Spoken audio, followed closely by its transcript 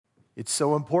It's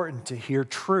so important to hear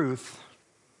truth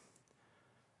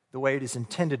the way it is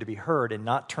intended to be heard and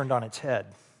not turned on its head.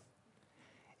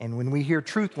 And when we hear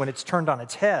truth when it's turned on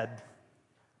its head,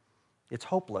 it's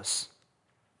hopeless.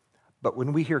 But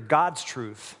when we hear God's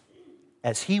truth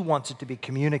as He wants it to be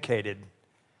communicated,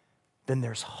 then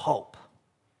there's hope.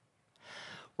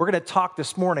 We're going to talk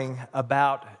this morning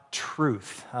about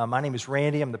truth. My name is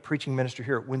Randy. I'm the preaching minister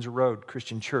here at Windsor Road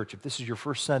Christian Church. If this is your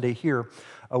first Sunday here,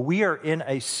 we are in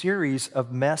a series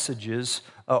of messages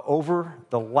over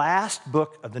the last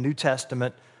book of the New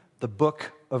Testament, the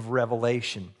book of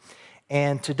Revelation.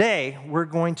 And today, we're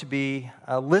going to be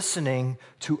listening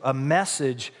to a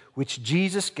message which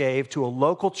Jesus gave to a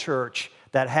local church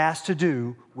that has to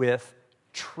do with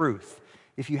truth.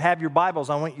 If you have your Bibles,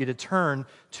 I want you to turn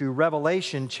to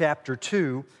Revelation chapter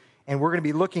 2, and we're going to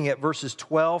be looking at verses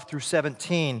 12 through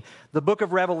 17. The book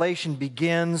of Revelation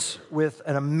begins with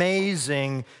an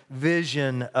amazing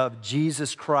vision of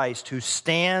Jesus Christ, who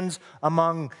stands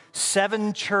among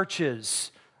 7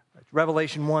 churches,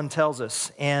 Revelation 1 tells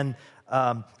us, and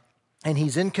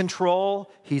He's in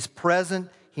control, He's present,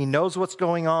 He knows what's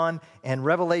going on, and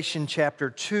Revelation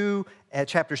chapters 2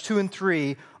 and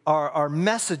 3 are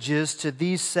messages to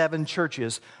these 7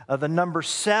 churches. The number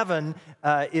 7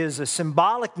 is a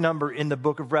symbolic number in the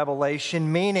book of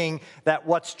Revelation, meaning that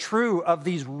what's true of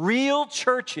these real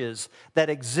churches that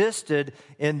existed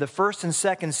in the 1st and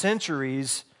 2nd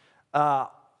centuries are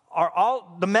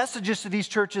all the messages to these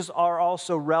churches are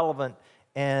also relevant,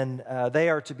 and they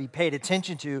are to be paid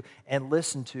attention to and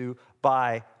listened to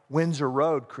by Windsor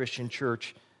Road Christian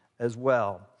Church as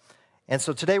well. And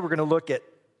so today we're going to look at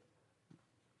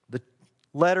the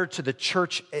letter to the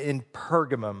church in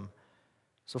Pergamum.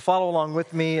 So follow along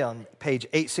with me on page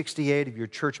 868 of your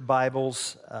church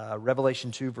Bibles,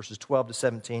 Revelation 2, verses 12 to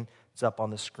 17. It's up on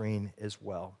the screen as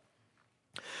well.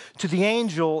 To the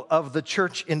angel of the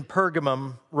church in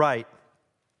Pergamum write,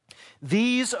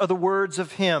 "These are the words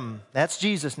of Him," that's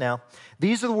Jesus now,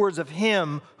 "these are the words of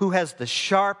Him who has the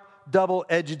sharp,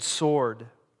 double-edged sword.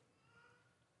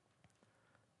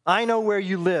 I know where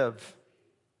you live,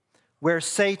 where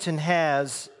Satan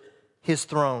has his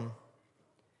throne.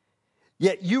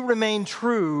 Yet you remain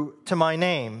true to my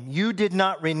name. You did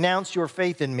not renounce your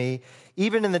faith in me,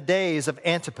 even in the days of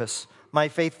Antipas, my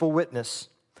faithful witness,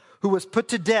 who was put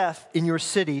to death in your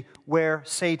city where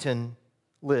Satan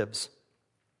lives.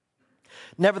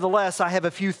 Nevertheless, I have a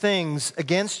few things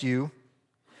against you.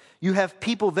 You have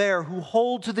people there who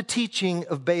hold to the teaching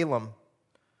of Balaam,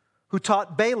 who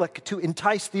taught Balak to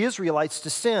entice the Israelites to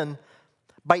sin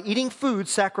by eating food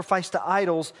sacrificed to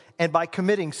idols and by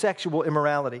committing sexual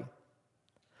immorality.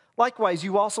 Likewise,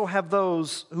 you also have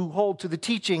those who hold to the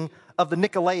teaching of the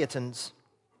Nicolaitans.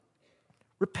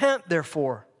 Repent,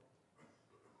 therefore.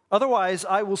 Otherwise,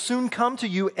 I will soon come to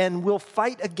you and will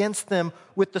fight against them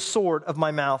with the sword of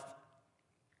my mouth.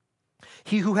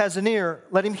 He who has an ear,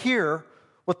 let him hear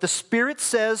what the Spirit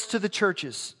says to the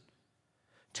churches.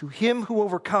 To him who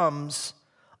overcomes,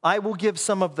 I will give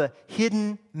some of the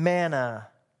hidden manna.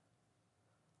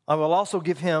 I will also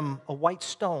give him a white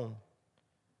stone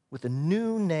with a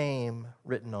new name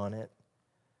written on it,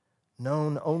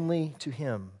 known only to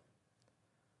him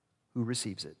who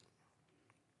receives it."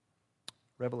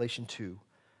 Revelation 2,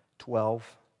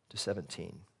 12 to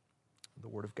 17, the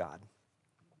Word of God.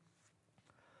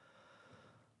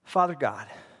 Father God,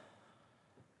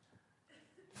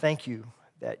 thank you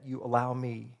that you allow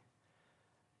me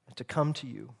to come to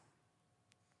you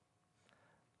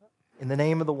in the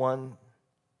name of the one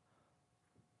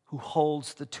who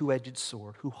holds the two-edged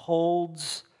sword, who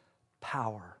holds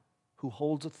power, who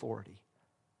holds authority,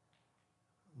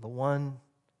 the one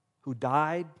who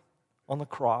died on the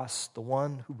cross, the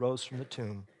one who rose from the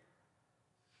tomb,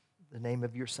 the name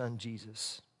of your Son,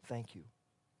 Jesus. Thank you.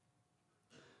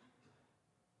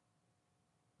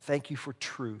 Thank you for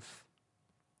truth.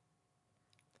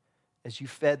 As you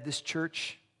fed this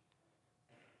church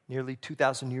nearly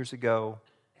 2,000 years ago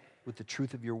with the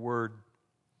truth of your word,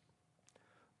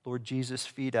 Lord Jesus,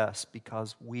 feed us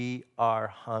because we are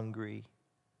hungry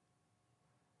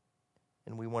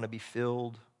and we want to be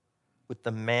filled with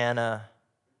the manna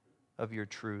of your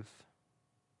truth.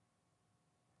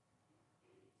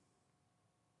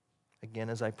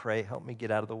 Again, as I pray, help me get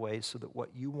out of the way so that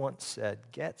what you want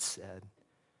said gets said.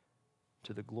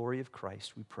 To the glory of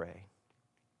Christ, we pray.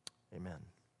 Amen.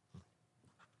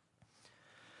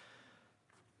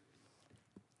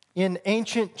 In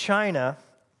ancient China,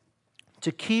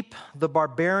 to keep the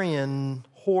barbarian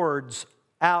hordes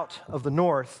out of the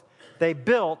north, they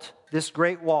built this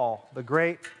great wall, the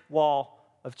Great Wall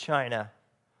of China.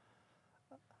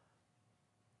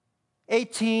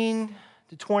 18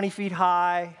 to 20 feet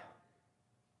high.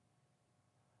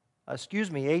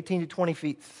 18 to 20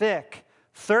 feet thick,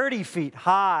 30 feet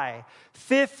high,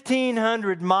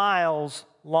 1,500 miles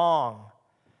long.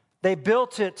 They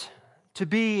built it to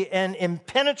be an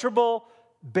impenetrable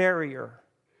barrier.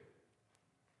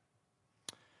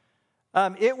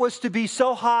 It was to be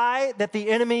so high that the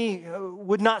enemy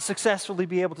would not successfully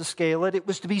be able to scale it. It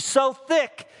was to be so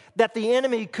thick that the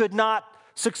enemy could not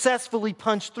successfully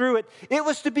punch through it. It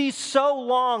was to be so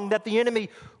long that the enemy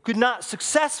could not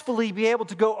successfully be able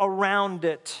to go around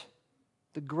it.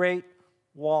 The Great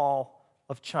Wall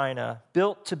of China,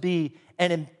 built to be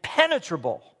an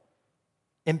impenetrable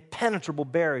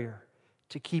barrier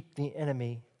to keep the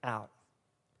enemy out.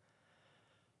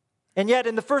 And yet,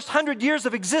 in the first 100 years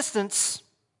of existence,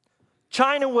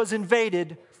 China was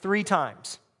invaded 3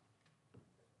 times.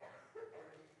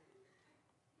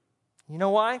 You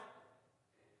know why?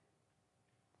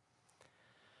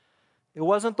 It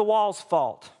wasn't the wall's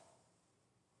fault.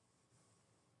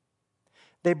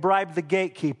 They bribed the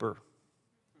gatekeeper,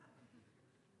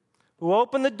 who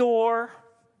opened the door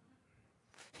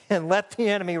and let the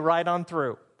enemy right on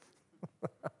through.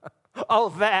 Oh,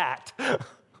 that.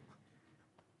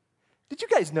 Did you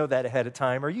guys know that ahead of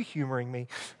time? Are you humoring me?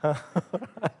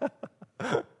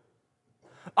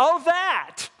 Oh,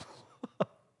 that.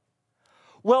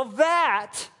 Well,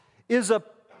 that is a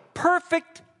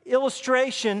perfect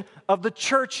illustration of the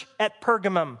church at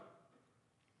Pergamum.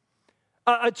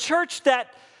 A church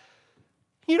that,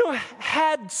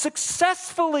 had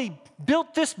successfully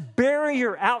built this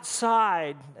barrier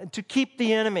outside to keep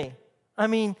the enemy.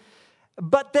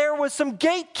 But there was some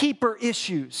gatekeeper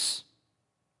issues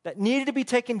that needed to be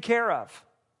taken care of.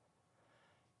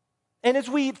 And as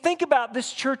we think about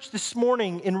this church this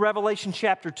morning in Revelation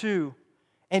chapter 2,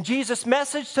 and Jesus'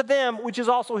 message to them, which is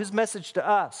also his message to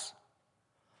us,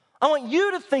 I want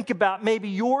you to think about maybe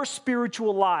your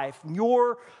spiritual life,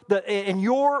 your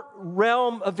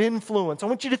realm of influence. I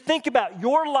want you to think about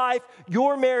your life,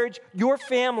 your marriage, your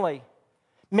family.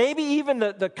 Maybe even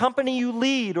the company you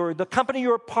lead or the company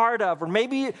you're a part of, or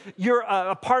maybe you're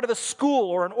a part of a school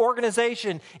or an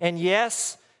organization. And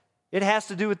yes, it has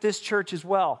to do with this church as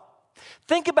well.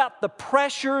 Think about the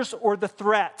pressures or the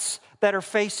threats that are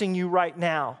facing you right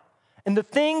now. And the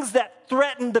things that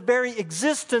threaten the very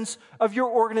existence of your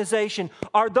organization.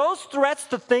 Are those threats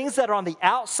the things that are on the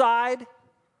outside?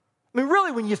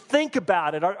 Really, when you think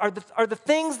about it, are the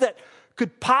things that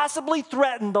could possibly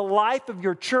threaten the life of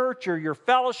your church or your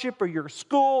fellowship or your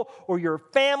school or your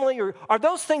family, or are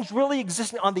those things really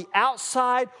existing on the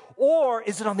outside, or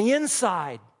is it on the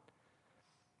inside?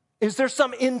 Is there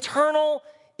some internal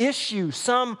issue,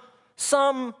 some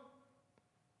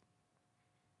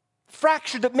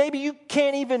fracture that maybe you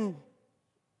can't even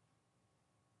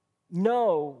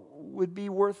know would be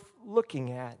worth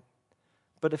looking at,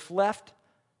 but if left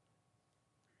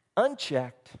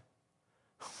unchecked,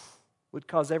 would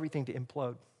cause everything to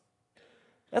implode?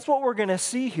 That's what we're going to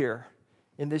see here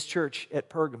in this church at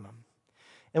Pergamum.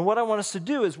 And what I want us to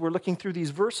do is, we're looking through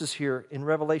these verses here in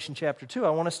Revelation chapter 2. I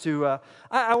want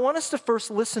us to first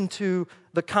listen to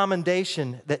the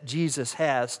commendation that Jesus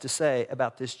has to say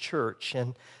about this church.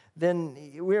 And then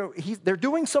they're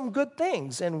doing some good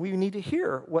things, and we need to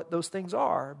hear what those things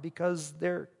are, because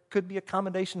there could be a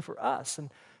commendation for us.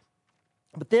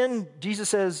 But then Jesus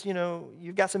says,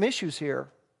 you've got some issues here.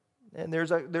 And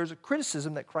there's a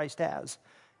criticism that Christ has.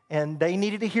 And they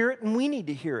needed to hear it, and we need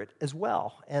to hear it as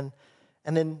well. And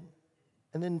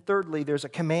then thirdly, there's a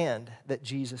command that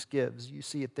Jesus gives. You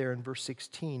see it there in verse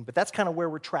 16. But that's kind of where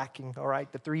we're tracking, all right?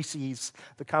 The 3 C's,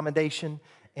 the commendation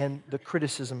and the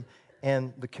criticism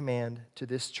and the command to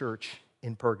this church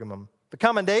in Pergamum. The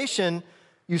commendation,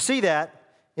 you see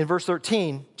that in verse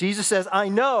 13. Jesus says, I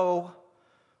know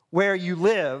where you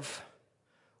live,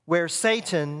 where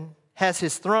Satan has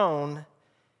his throne,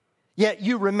 yet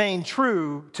you remain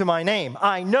true to my name.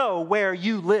 I know where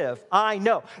you live. I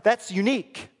know. That's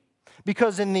unique,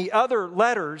 because in the other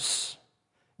letters,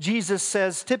 Jesus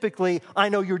says typically, I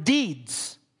know your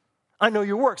deeds. I know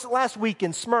your works. Last week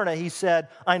in Smyrna, he said,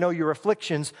 I know your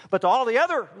afflictions. But to all the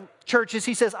other churches,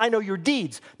 he says, I know your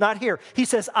deeds. Not here. He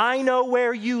says, I know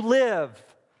where you live.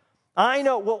 I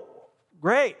know. Well,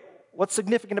 great. What's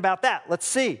significant about that? Let's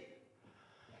see.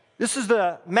 This is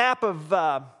the map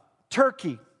of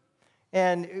Turkey.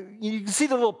 And you can see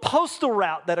the little postal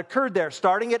route that occurred there,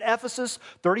 starting at Ephesus.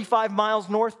 35 miles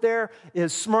north there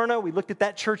is Smyrna. We looked at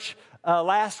that church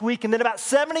last week. And then about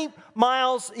 70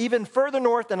 miles even further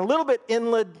north and a little bit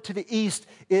inland to the east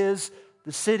is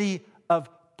the city of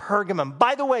Pergamum.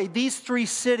 By the way, these three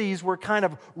cities were kind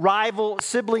of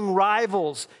sibling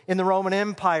rivals in the Roman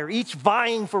Empire, each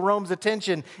vying for Rome's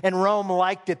attention, and Rome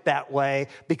liked it that way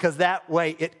because that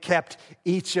way it kept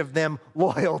each of them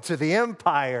loyal to the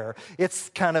empire.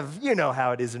 It's kind of, you know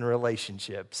how it is in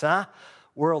relationships, huh?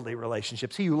 Worldly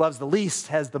relationships. He who loves the least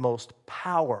has the most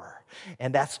power.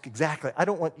 And that's exactly, I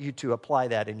don't want you to apply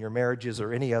that in your marriages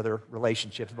or any other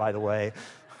relationships, by the way.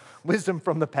 Wisdom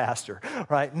from the pastor,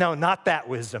 right? No, not that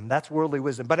wisdom. That's worldly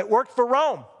wisdom. But it worked for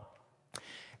Rome.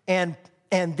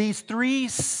 And these three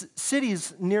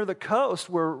cities near the coast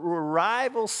were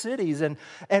rival cities. And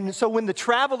so when the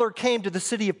traveler came to the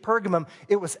city of Pergamum,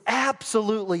 it was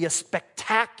absolutely a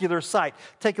spectacular sight.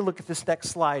 Take a look at this next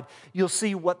slide. You'll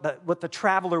see what the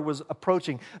traveler was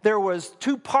approaching. There was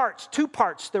two parts.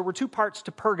 There were two parts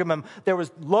to Pergamum. There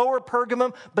was lower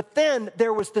Pergamum, but then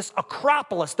there was this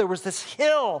Acropolis. There was this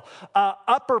hill,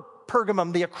 upper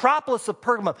Pergamum, the Acropolis of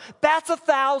Pergamum. That's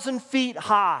 1,000 feet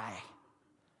high.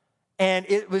 And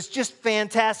it was just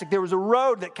fantastic. There was a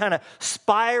road that kind of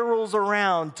spirals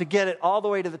around to get it all the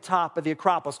way to the top of the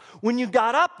Acropolis. When you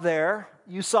got up there,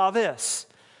 you saw this.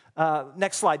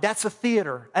 Next slide. That's a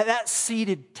theater. That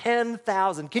seated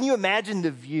 10,000. Can you imagine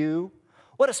the view?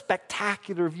 What a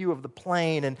spectacular view of the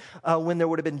plain, and when there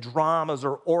would have been dramas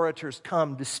or orators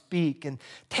come to speak, and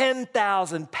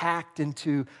 10,000 packed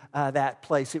into that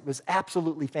place. It was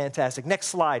absolutely fantastic. Next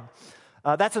slide.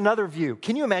 That's another view.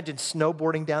 Can you imagine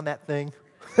snowboarding down that thing?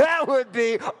 That would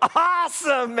be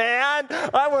awesome, man.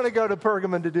 I want to go to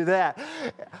Pergamum to do that.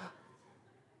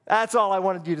 That's all I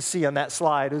wanted you to see on that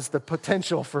slide is the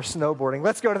potential for snowboarding.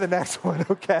 Let's go to the next one,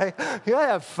 okay? You gotta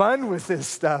have fun with this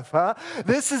stuff, huh?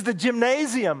 This is the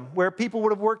gymnasium where people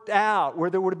would have worked out, where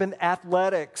there would have been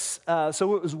athletics.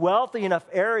 So it was wealthy enough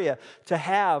area to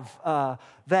have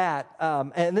that.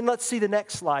 And then let's see the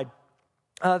next slide.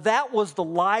 That was the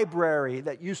library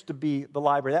that used to be the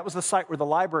library. That was the site where the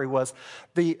library was.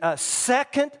 The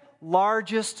second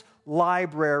largest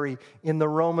library in the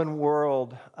Roman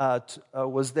world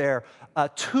was there.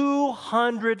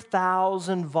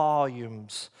 200,000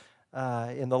 volumes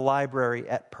in the library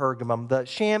at Pergamum. The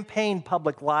Champaign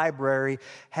Public Library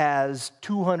has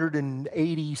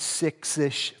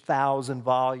 286-ish thousand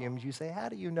volumes. You say, how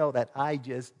do you know that? I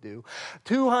just do.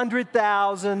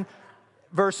 200,000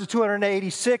 versus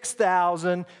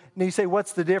 286,000. And you say,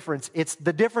 what's the difference?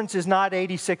 The difference is not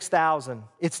 86,000.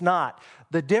 It's not.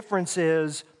 The difference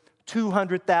is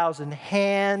 200,000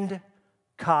 hand-copied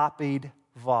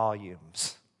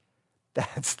volumes.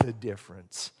 That's the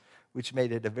difference, which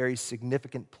made it a very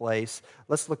significant place.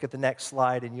 Let's look at the next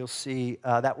slide, and you'll see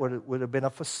that would have been a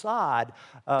facade,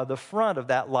 the front of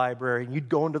that library. And you'd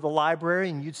go into the library,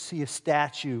 and you'd see a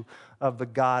statue of the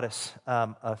goddess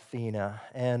Athena.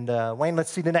 And Wayne,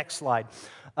 let's see the next slide.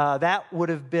 That would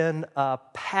have been a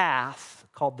path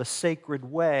called the Sacred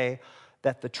Way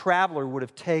that the traveler would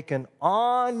have taken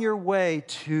on your way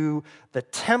to the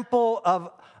temple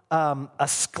of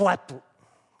Asclepius.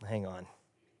 Hang on.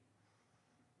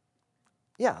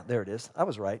 Yeah, there it is. I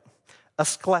was right.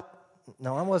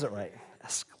 No, I wasn't right.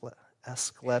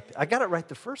 Asclepius. I got it right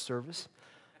the first service.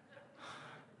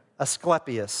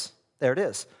 Asclepius. There it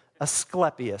is.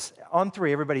 Asclepius. On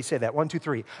three, everybody say that. 1, 2,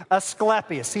 3.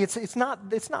 Asclepius. See, it's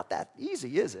not that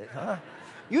easy, is it? Huh?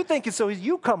 You think it's so easy.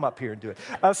 You come up here and do it.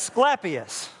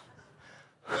 Asclepius.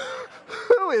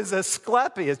 Who is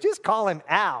Asclepius? Just call him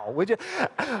Al, would you?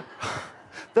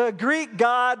 The Greek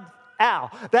god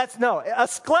Al.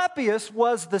 Asclepius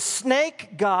was the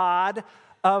snake god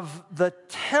of the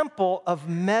temple of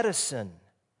medicine.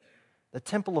 The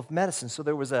temple of medicine. So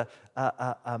there was a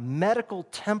medical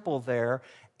temple there.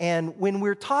 And when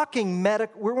we're talking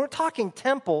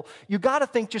temple, you got to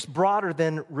think just broader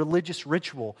than religious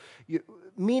ritual.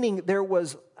 Meaning there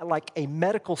was like a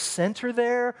medical center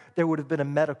there. There would have been a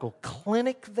medical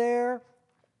clinic there.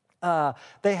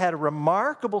 They had a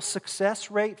remarkable success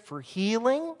rate for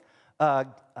healing,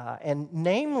 and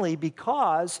namely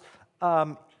because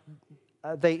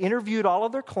they interviewed all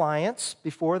of their clients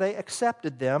before they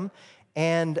accepted them,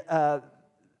 and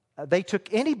they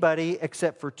took anybody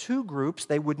except for 2 groups.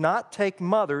 They would not take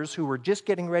mothers who were just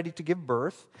getting ready to give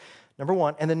birth, number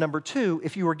 1. And then number 2,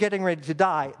 if you were getting ready to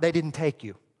die, they didn't take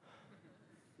you.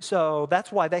 So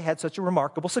that's why they had such a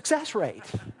remarkable success rate.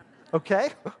 Okay?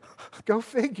 Go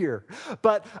figure.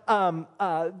 But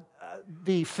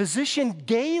the physician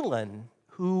Galen,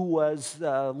 who was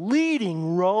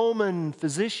leading Roman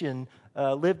physician,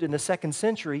 lived in the 2nd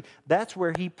century. That's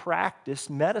where he practiced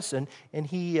medicine, and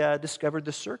he discovered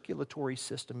the circulatory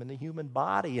system in the human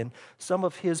body. And some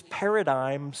of his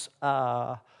paradigms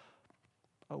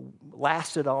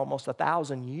lasted almost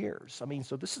 1,000 years. I mean,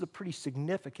 so this is a pretty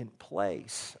significant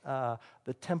place,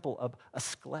 the temple of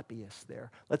Asclepius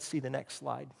there. Let's see the next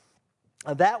slide.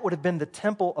 That would have been the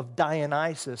temple of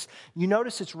Dionysus. You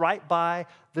notice it's right by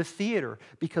the theater,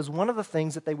 because one of the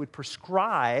things that they would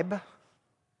prescribe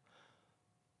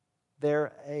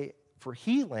there for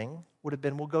healing would have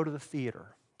been, we'll go to the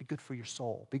theater. Be good for your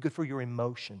soul. Be good for your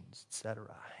emotions,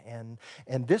 etc. And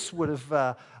this would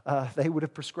have, they would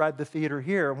have prescribed the theater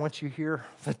here. Once you hear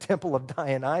the temple of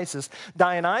Dionysus,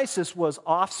 Dionysus was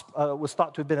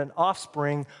thought to have been an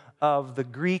offspring of the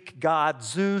Greek god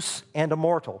Zeus and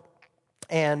immortal.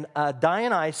 And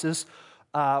Dionysus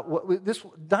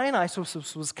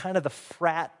was kind of the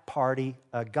frat party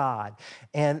god.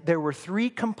 And there were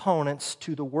three components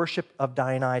to the worship of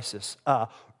Dionysus.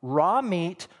 Raw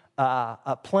meat,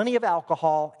 plenty of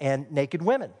alcohol, and naked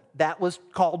women. That was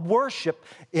called worship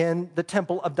in the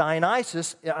temple of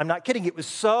Dionysus. I'm not kidding. It was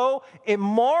so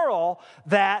immoral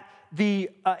that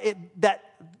that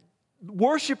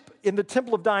worship in the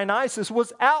temple of Dionysus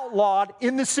was outlawed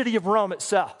in the city of Rome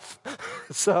itself.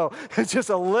 So it's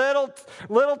just a little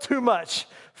too much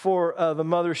for the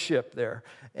mothership there.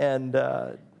 And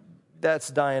that's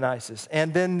Dionysus.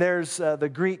 And then there's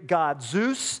the Greek god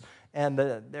Zeus, and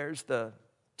there's the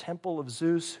temple of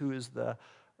Zeus, who is the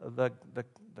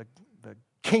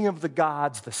king of the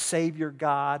gods, the savior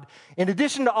god. In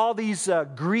addition to all these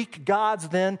Greek gods,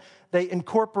 then they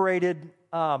incorporated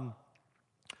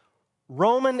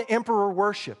Roman emperor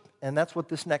worship, and that's what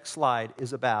this next slide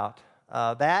is about.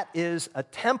 That is a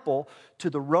temple to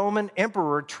the Roman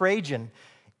emperor Trajan.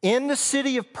 In the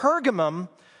city of Pergamum,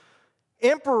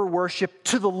 emperor worship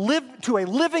to a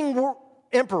living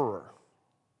emperor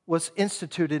was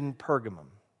instituted in Pergamum.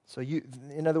 So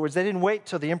in other words, they didn't wait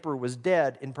till the emperor was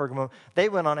dead in Pergamum. They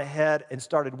went on ahead and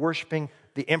started worshiping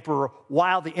the emperor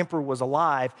while the emperor was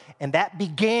alive, and that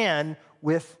began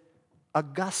with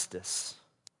Augustus.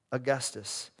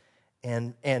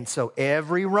 And so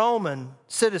every Roman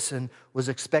citizen was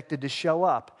expected to show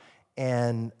up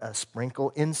and sprinkle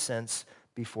incense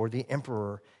before the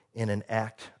emperor in an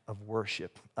act of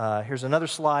worship. Here's another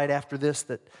slide after this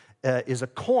that is a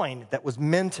coin that was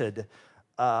minted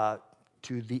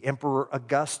to the Emperor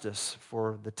Augustus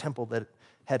for the temple that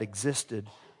had existed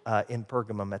in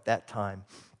Pergamum at that time.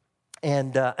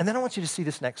 And then I want you to see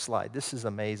this next slide. This is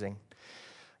amazing.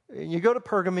 You go to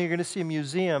Pergamum, you're going to see a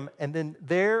museum, and then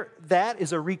that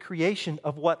is a recreation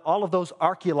of what all of those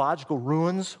archaeological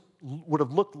ruins would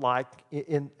have looked like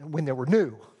when they were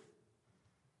new.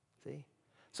 See?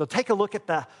 So take a look at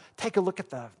the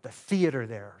theater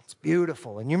there. It's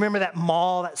beautiful. And you remember that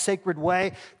mall, that Sacred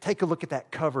Way? Take a look at that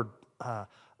covered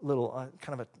little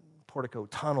kind of a portico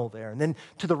tunnel there. And then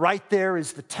to the right there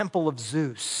is the Temple of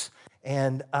Zeus.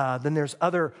 And then there's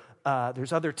other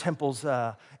temples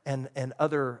and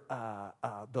other,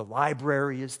 the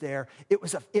library is there.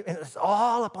 It's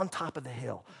all up on top of the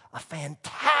hill. A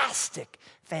fantastic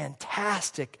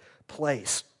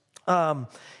place.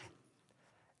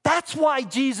 That's why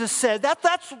Jesus said,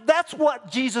 that's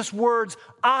what Jesus' words,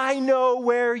 "I know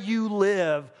where you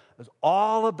live," is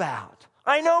all about.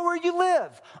 I know where you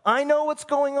live. I know what's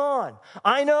going on.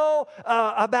 I know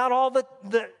about all the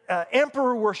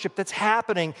emperor worship that's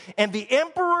happening. And the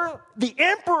emperor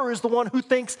is the one who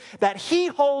thinks that he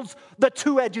holds the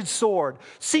two-edged sword.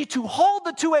 See, to hold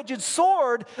the two-edged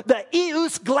sword, the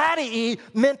ius gladii,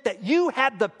 meant that you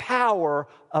had the power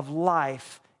of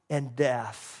life and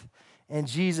death. And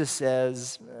Jesus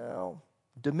says, well,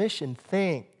 Domitian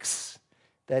thinks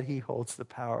that he holds the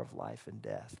power of life and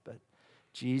death, but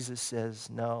Jesus says,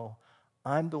 no,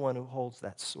 I'm the one who holds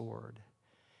that sword.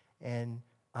 And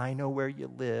I know where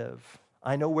you live.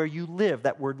 I know where you live.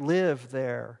 That word live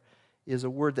there is a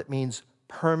word that means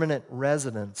permanent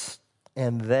residence.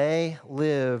 And they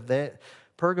live.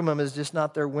 Pergamum is just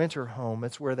not their winter home.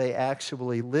 It's where they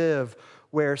actually live,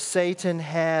 where Satan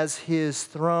has his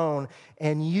throne.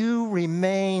 And you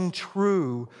remain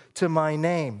true to my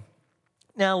name.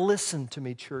 Now listen to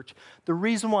me, church. The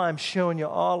reason why I'm showing you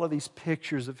all of these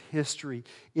pictures of history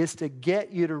is to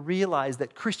get you to realize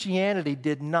that Christianity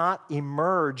did not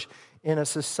emerge in a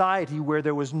society where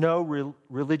there was no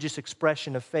religious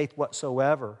expression of faith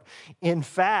whatsoever. In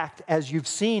fact, as you've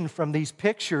seen from these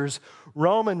pictures,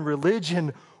 Roman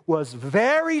religion was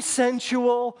very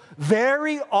sensual,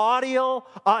 very audio,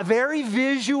 very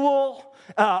visual.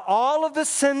 All of the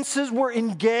senses were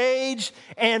engaged,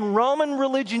 and Roman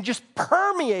religion just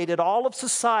permeated all of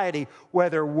society,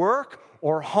 whether work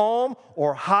or home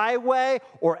or highway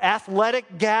or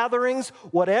athletic gatherings,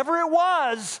 whatever it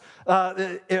was,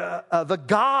 the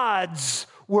gods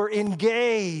were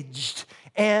engaged.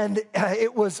 And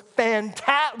it was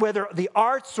fantastic, whether the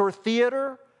arts or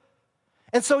theater.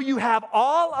 And so you have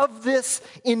all of this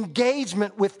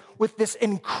engagement with this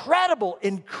incredible,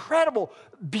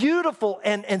 beautiful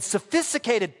and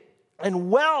sophisticated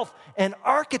and wealth and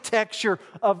architecture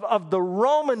of the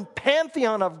Roman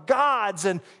pantheon of gods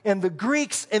and the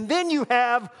Greeks. And then you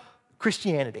have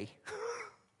Christianity.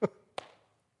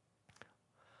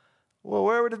 Well,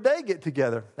 where did they get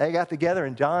together? They got together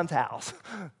in John's house.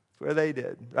 That's where they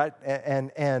did, right?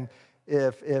 And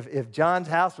if John's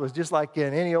house was just like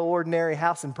in any ordinary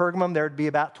house in Pergamum, there'd be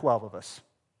about 12 of us.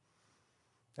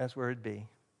 That's where it'd be.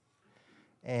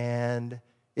 And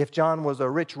if John was a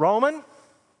rich Roman,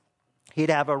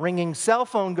 he'd have a ringing cell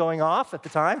phone going off at the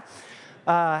time.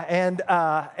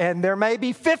 And there may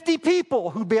be 50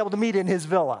 people who'd be able to meet in his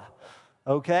villa.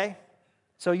 Okay?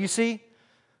 So you see?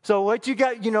 So what you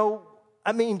got,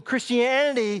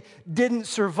 Christianity didn't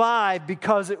survive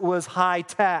because it was high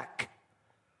tech.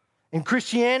 And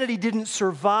Christianity didn't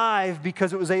survive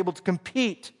because it was able to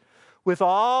compete with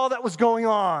all that was going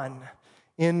on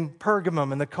in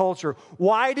Pergamum and the culture.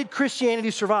 Why did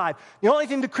Christianity survive? The only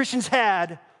thing the Christians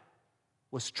had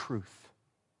was truth.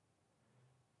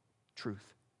 Truth.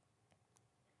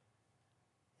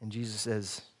 And Jesus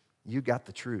says, you got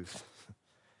the truth.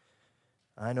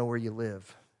 I know where you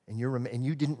live. And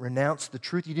you didn't renounce the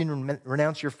truth. You didn't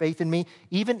renounce your faith in me.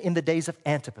 Even in the days of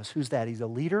Antipas. Who's that? He's a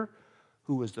leader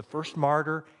who was the first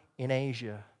martyr in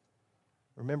Asia.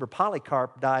 Remember,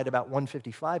 Polycarp died about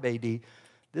 155 AD.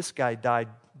 This guy died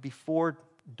before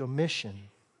Domitian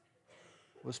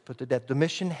was put to death.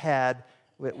 Domitian had,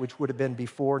 which would have been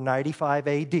before 95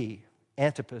 AD,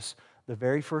 Antipas, the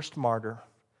very first martyr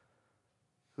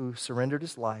who surrendered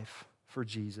his life for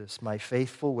Jesus, my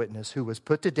faithful witness, who was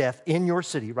put to death in your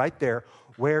city, right there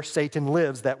where Satan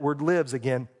lives. That word lives,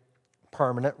 again,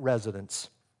 permanent residence.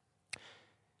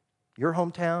 Your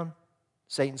hometown,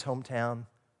 Satan's hometown,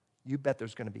 you bet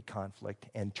there's going to be conflict.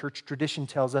 And church tradition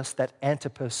tells us that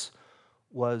Antipas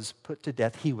was put to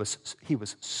death. He was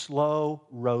slow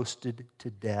roasted to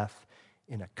death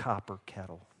in a copper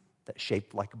kettle that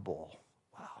shaped like a bull.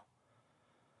 Wow.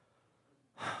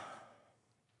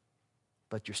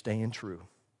 But you're staying true.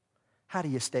 How do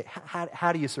you stay?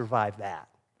 How do you survive that?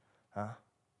 Huh?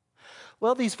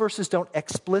 Well, these verses don't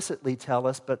explicitly tell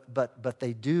us, but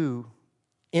they do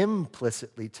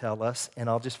implicitly tell us, and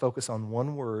I'll just focus on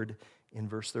one word in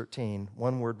verse 13,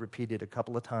 one word repeated a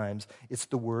couple of times. It's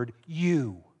the word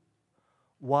you.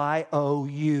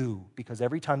 Y-O-U, because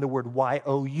every time the word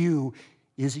Y-O-U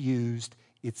is used,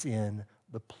 it's in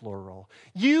the plural.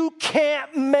 You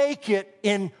can't make it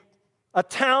in a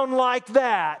town like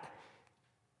that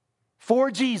for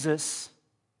Jesus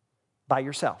by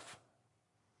yourself.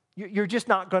 You're just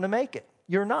not going to make it.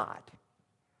 You're not.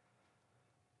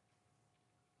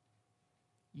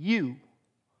 You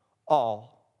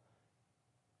all,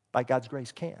 by God's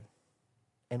grace, can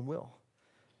and will.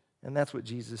 And that's what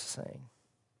Jesus is saying.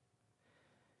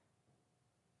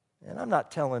 And I'm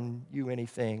not telling you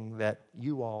anything that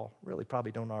you all really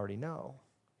probably don't already know,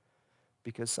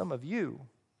 because some of you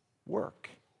work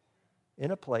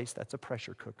in a place that's a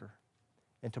pressure cooker.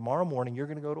 And tomorrow morning, you're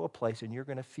going to go to a place and you're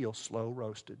going to feel slow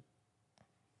roasted.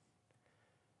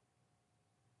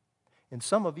 And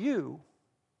some of you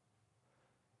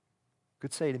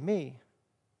could say to me,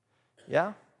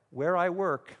 yeah, where I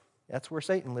work, that's where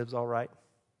Satan lives, all right.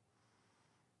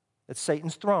 It's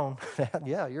Satan's throne.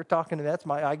 Yeah, you're talking to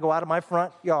I go out of my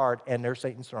front yard and there's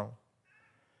Satan's throne.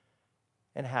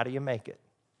 And how do you make it?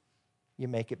 You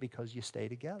make it because you stay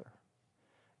together.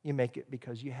 You make it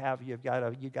because you've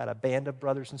got a band of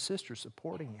brothers and sisters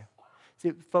supporting you.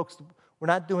 See, folks, we're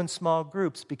not doing small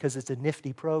groups because it's a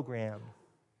nifty program.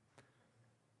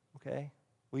 Okay?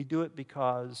 We do it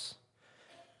because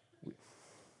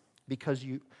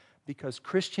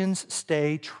Christians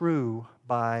stay true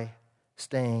by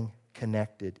staying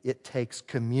connected. It takes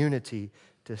community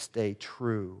to stay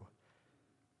true.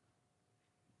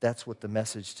 That's what the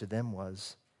message to them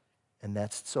was. And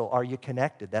so are you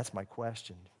connected? That's my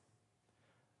question.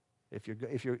 If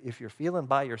you're feeling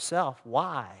by yourself,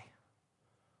 why?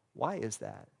 Why is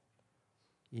that?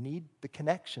 You need the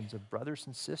connections of brothers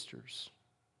and sisters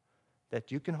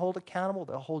that you can hold accountable,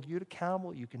 they'll hold you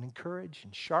accountable, you can encourage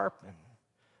and sharpen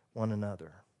one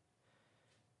another.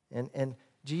 And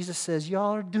Jesus says,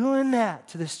 y'all are doing that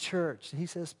to this church. He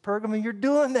says, Pergamum, you're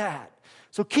doing that.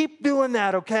 So keep doing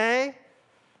that, okay?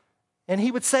 And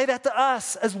he would say that to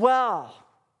us as well.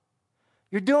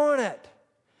 You're doing it.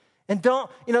 And don't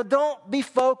be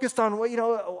focused on,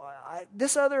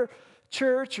 this other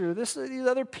church or these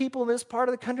other people in this part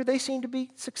of the country, they seem to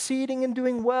be succeeding and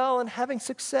doing well and having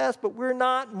success, but we're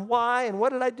not, and why, and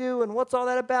what did I do, and what's all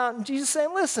that about? And Jesus is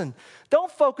saying, listen,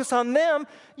 don't focus on them.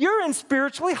 You're in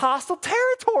spiritually hostile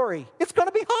territory. It's going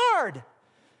to be hard.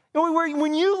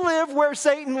 When you live where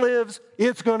Satan lives,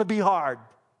 it's going to be hard.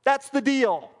 That's the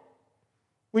deal.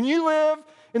 When you live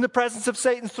in the presence of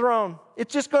Satan's throne,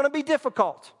 it's just going to be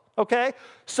difficult, okay?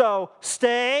 So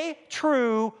stay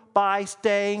true by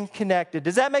staying connected.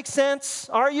 Does that make sense?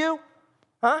 Are you?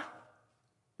 Huh?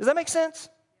 Does that make sense?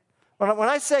 When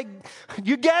I say,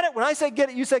 you get it? When I say get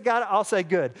it, you say got it, I'll say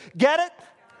good. Get it?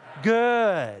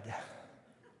 Good.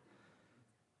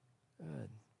 Good.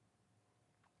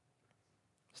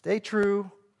 Stay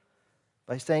true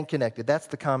by staying connected. That's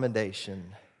the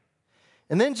commendation.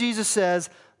 And then Jesus says,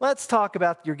 let's talk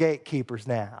about your gatekeepers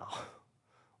now.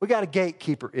 We got a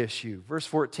gatekeeper issue. Verse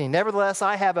 14, nevertheless,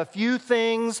 I have a few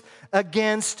things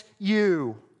against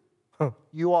you.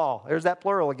 You all. There's that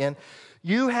plural again.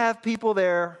 You have people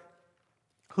there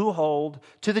who hold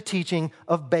to the teaching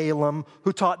of Balaam,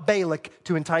 who taught Balak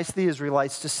to entice the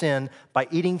Israelites to sin by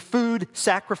eating food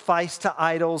sacrificed to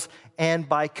idols and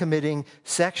by committing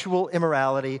sexual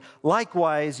immorality.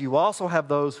 Likewise, you also have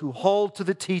those who hold to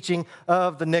the teaching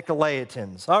of the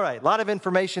Nicolaitans. All right, a lot of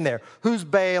information there. Who's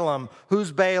Balaam?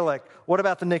 Who's Balak? What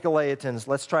about the Nicolaitans?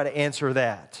 Let's try to answer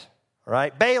that. All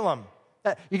right, Balaam.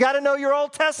 You got to know your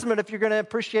Old Testament if you're going to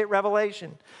appreciate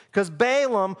Revelation. Because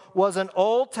Balaam was an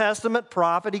Old Testament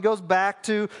prophet. He goes back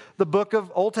to the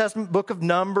Old Testament book of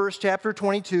Numbers, chapter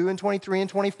 22 and 23 and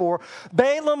 24.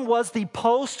 Balaam was the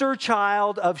poster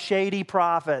child of shady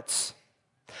prophets.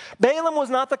 Balaam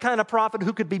was not the kind of prophet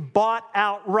who could be bought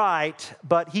outright,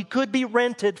 but he could be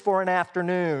rented for an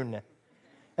afternoon.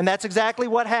 And that's exactly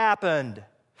what happened.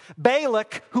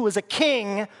 Balak, who was a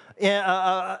king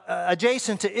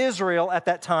adjacent to Israel at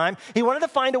that time, he wanted to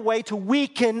find a way to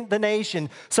weaken the nation.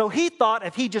 So he thought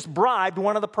if he just bribed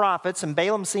one of the prophets, and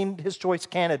Balaam seemed his choice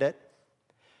candidate,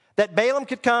 that Balaam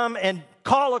could come and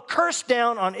call a curse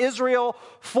down on Israel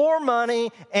for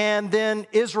money, and then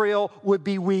Israel would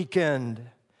be weakened.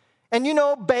 And you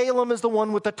know, Balaam is the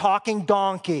one with the talking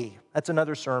donkey. That's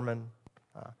another sermon.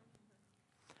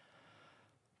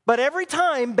 But every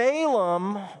time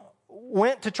Balaam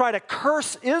went to try to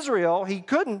curse Israel, he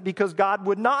couldn't, because God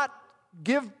would not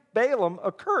give Balaam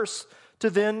a curse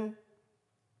to then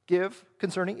give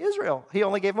concerning Israel. He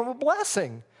only gave him a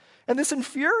blessing. And this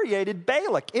infuriated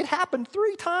Balak. It happened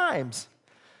 3 times.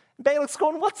 Balak's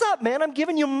going, what's up, man? I'm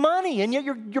giving you money, and yet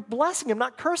you're blessing him,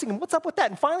 not cursing him. What's up with that?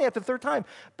 And finally, after the 3rd time,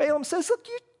 Balaam says, look,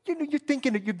 you're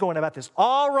thinking that you're going about this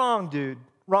all wrong, dude.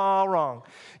 All wrong.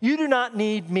 You do not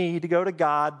need me to go to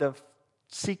God to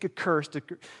seek a curse.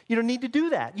 You don't need to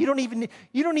do that. You don't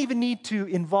even need to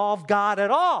involve God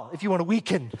at all if you want to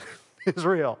weaken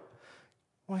Israel.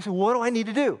 Well, I said, what do I need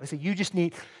to do? I said, you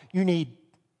need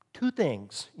 2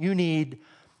 things. You need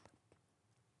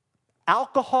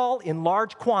alcohol in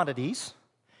large quantities,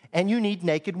 and you need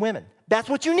naked women. That's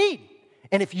what you need.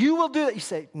 And if you will do that, you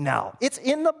say, no, it's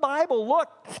in the Bible. Look,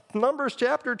 Numbers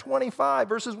chapter 25,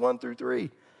 verses 1 through 3.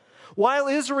 While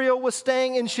Israel was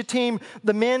staying in Shittim,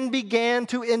 the men began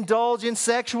to indulge in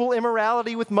sexual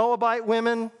immorality with Moabite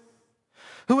women,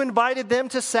 who invited them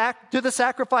to the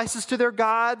sacrifices to their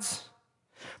gods.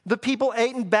 The people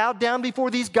ate and bowed down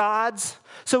before these gods.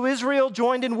 So Israel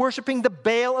joined in worshiping the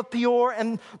Baal of Peor,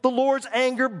 and the Lord's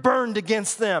anger burned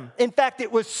against them. In fact,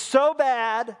 it was so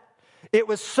bad, it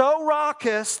was so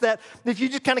raucous that if you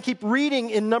just kind of keep reading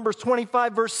in Numbers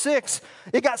 25, verse 6,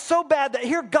 it got so bad that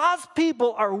here God's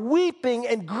people are weeping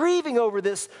and grieving over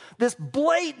this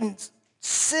blatant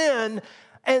sin.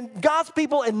 And God's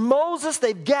people and Moses,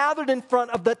 they've gathered in front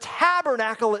of the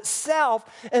tabernacle itself.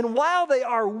 And while they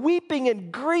are weeping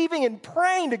and grieving and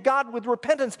praying to God with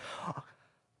repentance,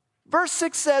 verse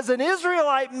 6 says, an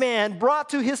Israelite man brought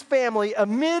to his family a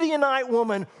Midianite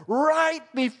woman right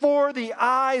before the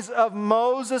eyes of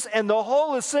Moses and the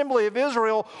whole assembly of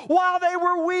Israel while they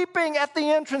were weeping at the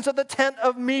entrance of the tent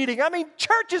of meeting. I mean,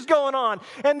 church is going on,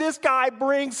 and this guy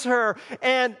brings her,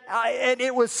 and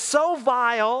it was so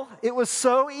vile, it was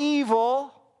so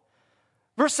evil.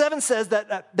 Verse 7 says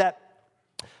that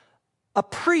a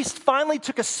priest finally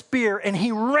took a spear and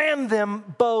he ran them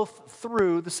both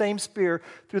through, the same spear,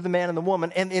 through the man and the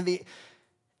woman. And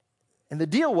the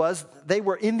deal was they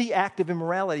were in the act of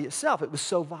immorality itself. It was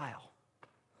so vile.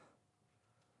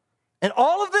 And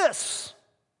all of this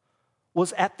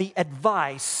was at the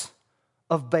advice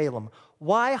of Balaam.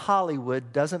 Why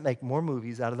Hollywood doesn't make more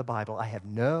movies out of the Bible, I have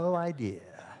no idea.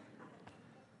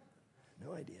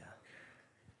 No idea.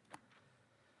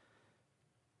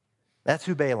 That's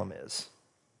who Balaam is.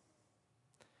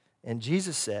 And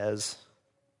Jesus says,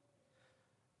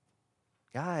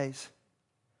 guys,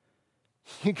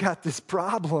 you got this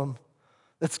problem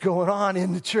that's going on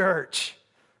in the church,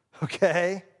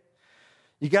 okay?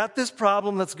 You got this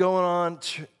problem that's going on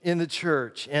in the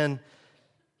church. And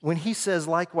when he says,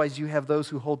 likewise, you have those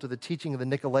who hold to the teaching of the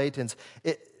Nicolaitans,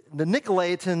 the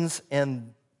Nicolaitans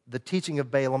and the teaching of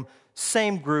Balaam,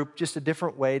 same group, just a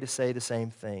different way to say the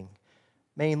same thing.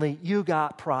 Mainly, you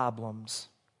got problems.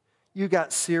 You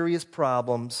got serious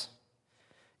problems.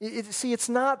 See, it's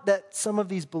not that some of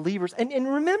these believers, and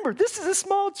remember, this is a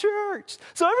small church,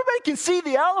 so everybody can see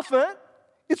the elephant.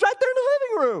 It's right there in the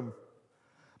living room.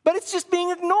 But it's just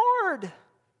being ignored.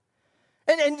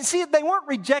 And see, they weren't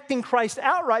rejecting Christ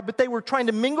outright, but they were trying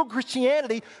to mingle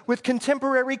Christianity with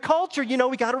contemporary culture. You know,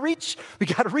 we got to reach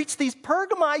these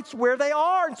Pergamites where they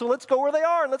are, and so let's go where they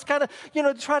are, and let's kind of,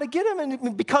 try to get them.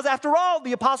 And because after all,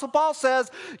 the Apostle Paul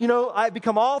says, I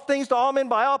become all things to all men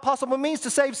by all possible means to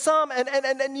save some. And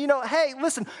hey,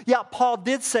 listen, yeah, Paul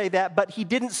did say that, but he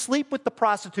didn't sleep with the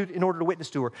prostitute in order to witness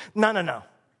to her. No.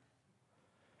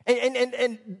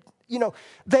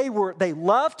 They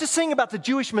loved to sing about the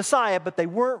Jewish Messiah, but they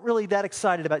weren't really that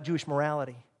excited about Jewish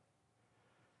morality.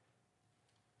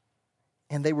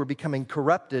 And they were becoming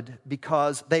corrupted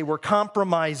because they were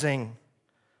compromising.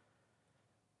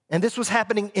 And this was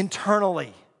happening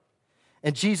internally.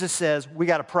 And Jesus says, we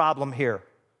got a problem here.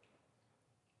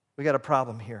 We got a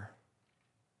problem here.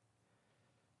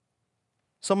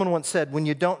 Someone once said, when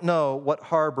you don't know what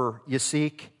harbor you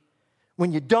seek,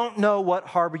 when you don't know what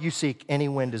harbor you seek, any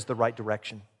wind is the right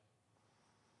direction.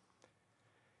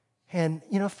 And,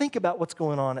 think about what's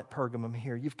going on at Pergamum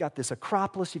here. You've got this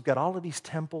Acropolis, you've got all of these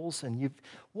temples, and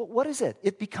what is it?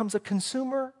 It becomes a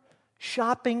consumer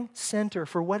shopping center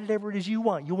for whatever it is you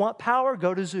want. You want power?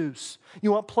 Go to Zeus.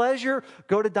 You want pleasure?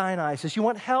 Go to Dionysus. You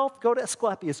want health? Go to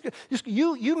Asclepius.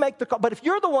 You make the call. But if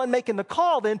you're the one making the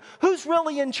call, then who's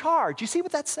really in charge? You see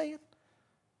what that's saying?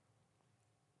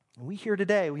 And we hear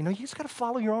today, you just got to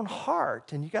follow your own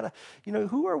heart. And you got to,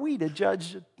 who are we to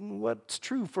judge what's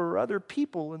true for other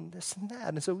people and this and that?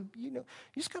 And so, you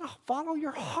just got to follow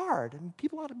your heart. And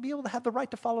people ought to be able to have the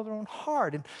right to follow their own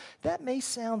heart. And that may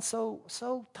sound so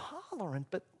tolerant,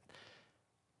 but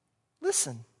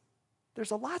listen,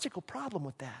 there's a logical problem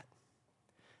with that.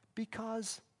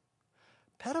 Because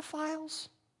pedophiles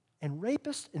and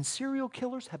rapists and serial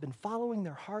killers have been following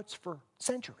their hearts for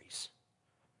centuries.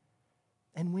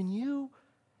 And when you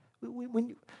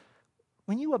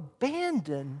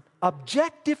abandon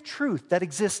objective truth that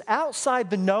exists outside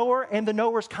the knower and the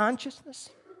knower's consciousness,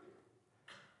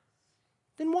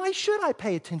 then why should I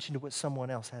pay attention to what someone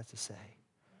else has to say?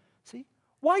 See?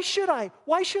 Why should I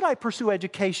pursue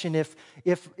education if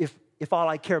all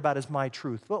I care about is my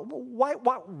truth? Well, what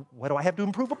do I have to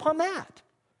improve upon that?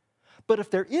 But if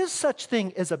there is such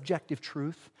thing as objective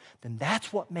truth, then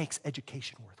that's what makes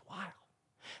education worthwhile.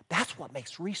 That's what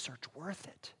makes research worth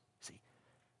it, see,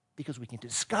 because we can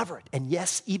discover it and,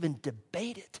 yes, even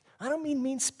debate it. I don't mean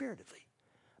mean-spiritedly,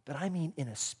 but I mean in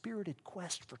a spirited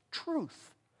quest for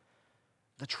truth,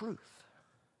 the truth.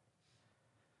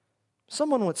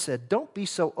 Someone once said, don't be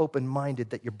so open-minded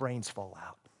that your brains fall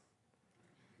out.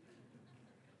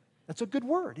 That's a good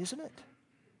word, isn't it?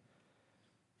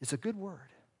 It's a good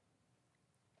word.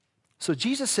 So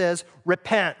Jesus says,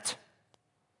 repent.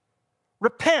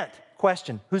 Repent.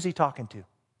 Question, who's he talking to?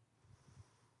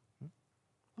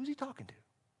 Who's he talking to?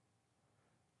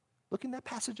 Look in that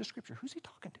passage of Scripture. Who's he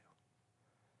talking to?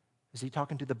 Is he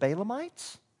talking to the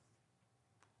Balaamites?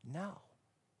 No.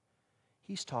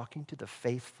 He's talking to the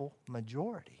faithful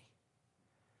majority.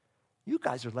 You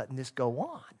guys are letting this go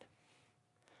on.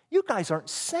 You guys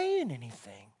aren't saying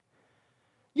anything.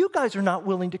 You guys are not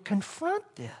willing to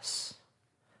confront this.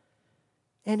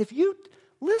 And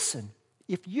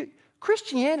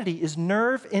Christianity is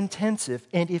nerve intensive,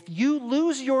 and if you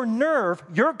lose your nerve,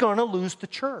 you're going to lose the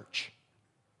church.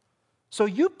 So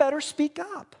you better speak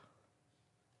up.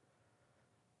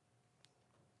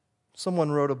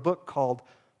 Someone wrote a book called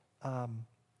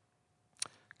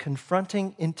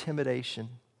Confronting Intimidation,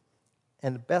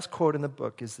 and the best quote in the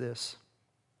book is this: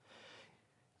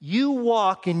 you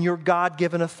walk in your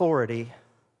God-given authority,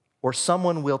 or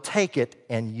someone will take it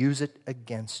and use it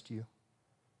against you.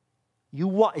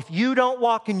 If you don't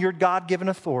walk in your God-given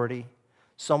authority,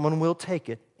 someone will take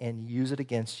it and use it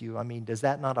against you. I mean, does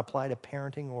that not apply to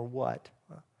parenting or what?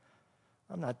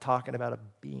 I'm not talking about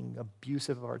being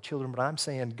abusive of our children, but I'm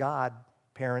saying God,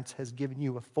 parents, has given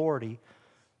you authority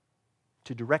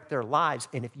to direct their lives.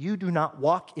 And if you do not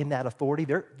walk in that authority,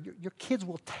 your kids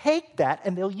will take that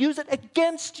and they'll use it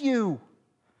against you.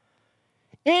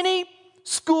 Any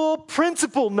school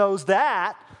principal knows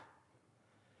that.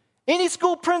 Any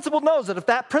school principal knows that if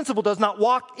that principal does not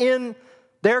walk in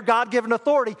their God-given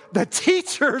authority, the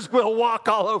teachers will walk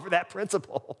all over that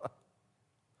principal.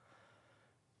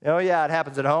 Oh yeah, it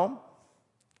happens at home.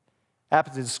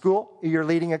 Happens in school. You're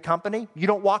leading a company. You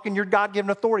don't walk in your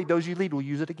God-given authority. Those you lead will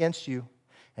use it against you.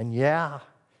 And yeah,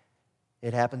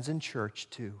 it happens in church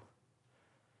too.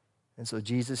 And so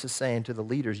Jesus is saying to the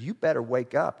leaders, you better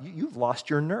wake up. You've lost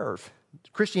your nerve.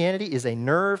 Christianity is a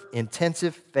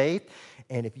nerve-intensive faith.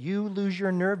 And if you lose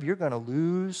your nerve, you're going to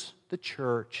lose the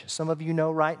church. Some of you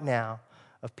know right now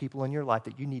of people in your life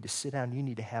that you need to sit down, you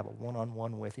need to have a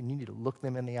one-on-one with, and you need to look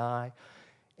them in the eye,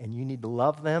 and you need to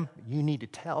love them. You need to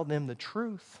tell them the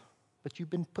truth. But you've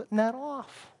been putting that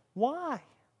off. Why?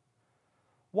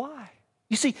 Why?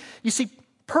 You see,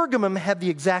 Pergamum had the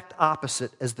exact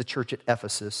opposite as the church at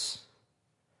Ephesus.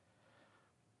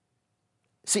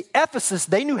 See, Ephesus,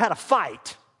 they knew how to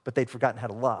fight, but they'd forgotten how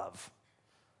to love.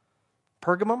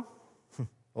 Pergamum,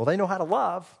 well, they know how to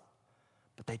love,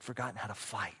 but they'd forgotten how to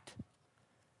fight.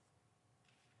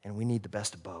 And we need the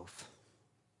best of both.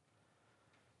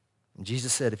 And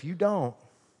Jesus said, if you don't,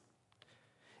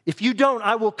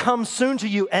 I will come soon to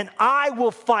you, and I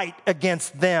will fight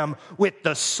against them with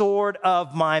the sword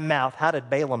of my mouth. How did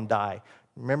Balaam die?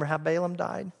 Remember how Balaam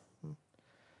died?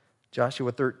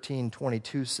 Joshua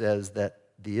 13:22 says that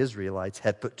the Israelites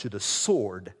had put to the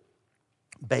sword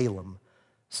Balaam,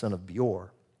 son of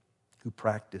Beor, who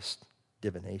practiced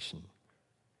divination.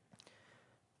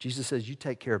 Jesus says, you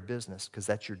take care of business because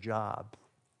that's your job.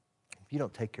 If you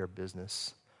don't take care of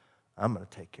business, I'm going to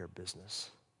take care of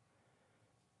business.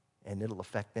 And it'll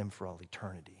affect them for all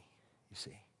eternity, you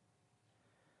see.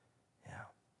 Yeah.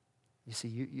 You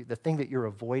see, the thing that you're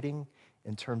avoiding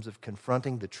in terms of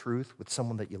confronting the truth with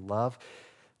someone that you love,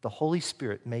 the Holy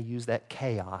Spirit may use that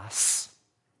chaos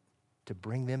to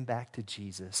bring them back to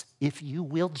Jesus. If you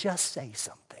will just say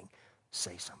something,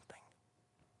 say something.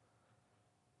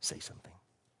 Say something.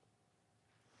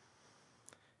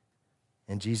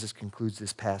 And Jesus concludes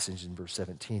this passage in verse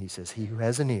 17. He says, he who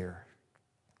has an ear,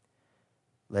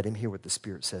 let him hear what the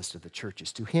Spirit says to the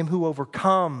churches. To him who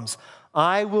overcomes,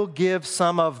 I will give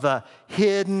some of the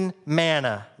hidden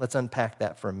manna. Let's unpack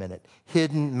that for a minute.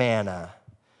 Hidden manna.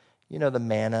 You know, the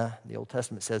manna, the Old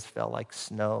Testament says, fell like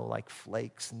snow, like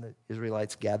flakes, and the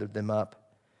Israelites gathered them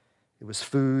up. It was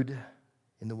food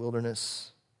in the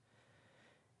wilderness.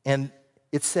 And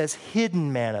it says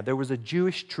hidden manna. There was a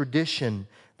Jewish tradition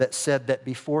that said that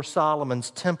before Solomon's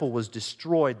temple was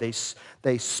destroyed,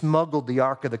 they smuggled the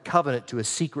Ark of the Covenant to a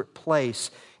secret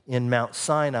place in Mount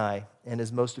Sinai. And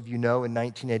as most of you know, in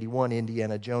 1981,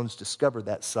 Indiana Jones discovered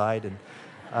that site,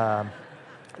 and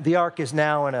the Ark is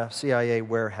now in a CIA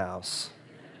warehouse.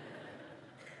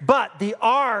 But the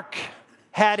Ark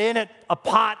had in it a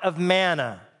pot of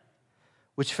manna,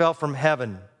 which fell from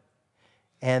heaven.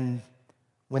 And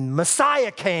when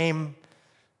Messiah came,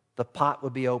 the pot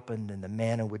would be opened and the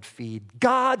manna would feed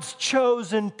God's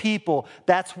chosen people.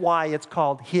 That's why it's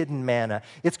called hidden manna.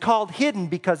 It's called hidden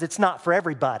because it's not for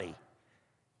everybody.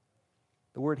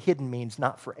 The word hidden means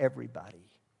not for everybody.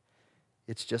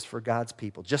 It's just for God's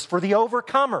people, just for the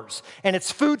overcomers. And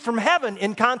it's food from heaven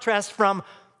in contrast from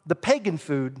the pagan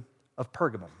food of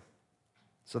Pergamum.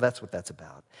 So that's what that's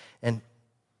about. And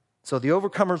so the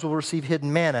overcomers will receive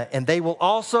hidden manna, and they will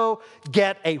also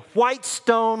get a white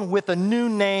stone with a new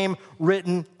name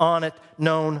written on it,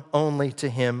 known only to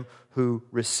him who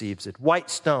receives it. White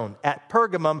stone. At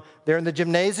Pergamum, they're in the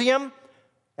gymnasium.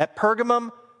 At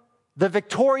Pergamum, the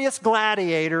victorious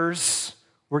gladiators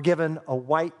were given a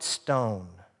white stone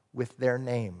with their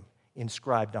name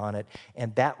inscribed on it,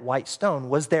 and that white stone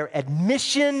was their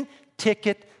admission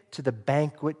ticket to the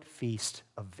banquet feast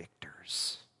of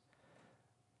victors.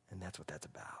 And that's what that's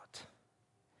about.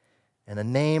 And a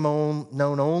name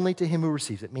known only to him who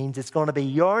receives it means it's going to be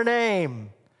your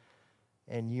name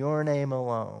and your name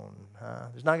alone.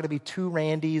 There's not going to be two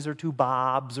Randys or two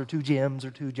Bobs or two Jims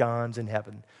or two Johns in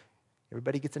heaven.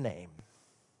 Everybody gets a name.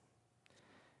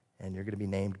 And you're going to be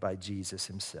named by Jesus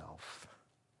himself.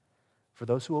 For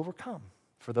those who overcome,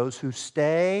 for those who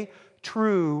stay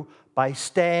true by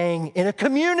staying in a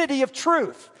community of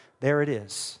truth. There it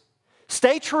is.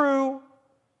 Stay true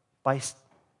by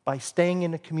staying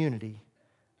in a community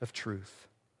of truth.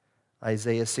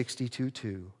 Isaiah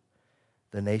 62:2.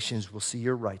 The nations will see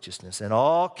your righteousness, and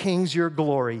all kings your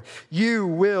glory. You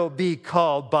will be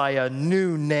called by a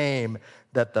new name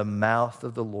that the mouth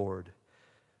of the Lord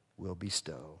will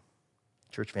bestow.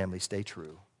 Church family, stay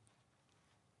true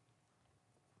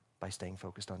by staying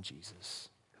focused on Jesus,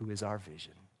 who is our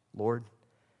vision. Lord,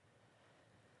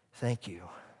 thank you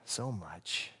so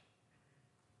much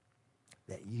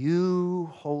that you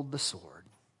hold the sword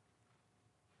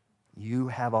You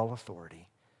have all authority.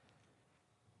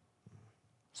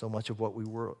 So much of what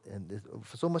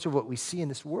we see in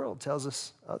this world tells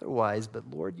us otherwise, but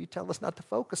Lord, you tell us not to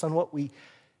focus on what we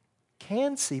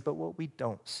can see, but what we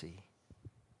don't see.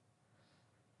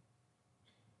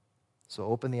 So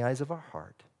open the eyes of our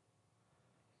heart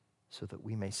so that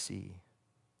we may see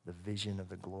the vision of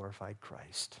the glorified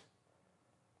Christ,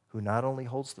 who not only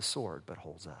holds the sword, but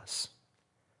holds us.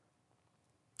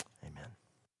 Amen.